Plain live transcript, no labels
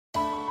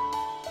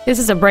This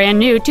is a brand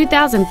new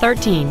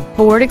 2013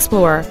 Ford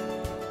Explorer.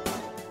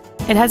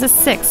 It has a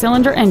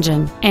 6-cylinder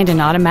engine and an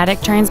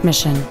automatic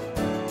transmission.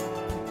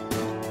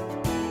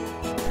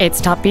 Its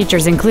top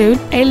features include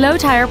a low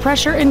tire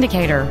pressure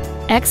indicator,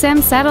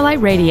 XM satellite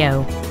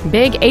radio,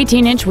 big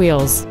 18-inch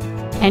wheels,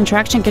 and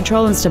traction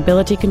control and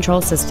stability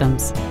control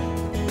systems.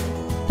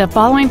 The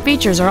following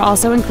features are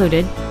also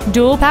included: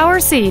 dual power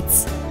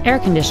seats, air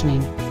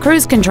conditioning,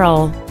 cruise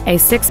control, a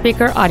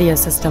 6-speaker audio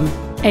system,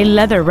 a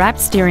leather-wrapped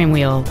steering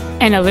wheel,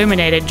 an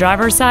illuminated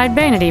driver's side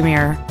vanity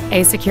mirror,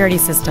 a security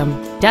system,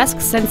 dusk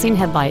sensing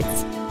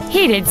headlights,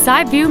 heated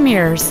side view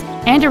mirrors,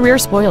 and a rear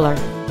spoiler.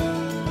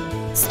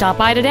 Stop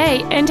by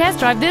today and test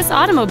drive this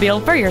automobile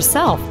for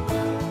yourself.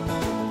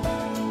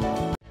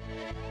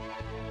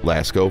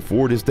 Lasco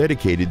Ford is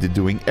dedicated to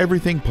doing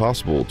everything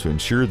possible to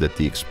ensure that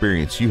the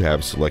experience you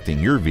have selecting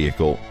your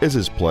vehicle is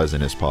as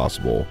pleasant as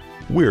possible.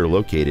 We're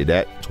located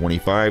at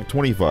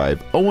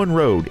 2525 Owen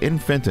Road in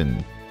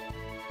Fenton.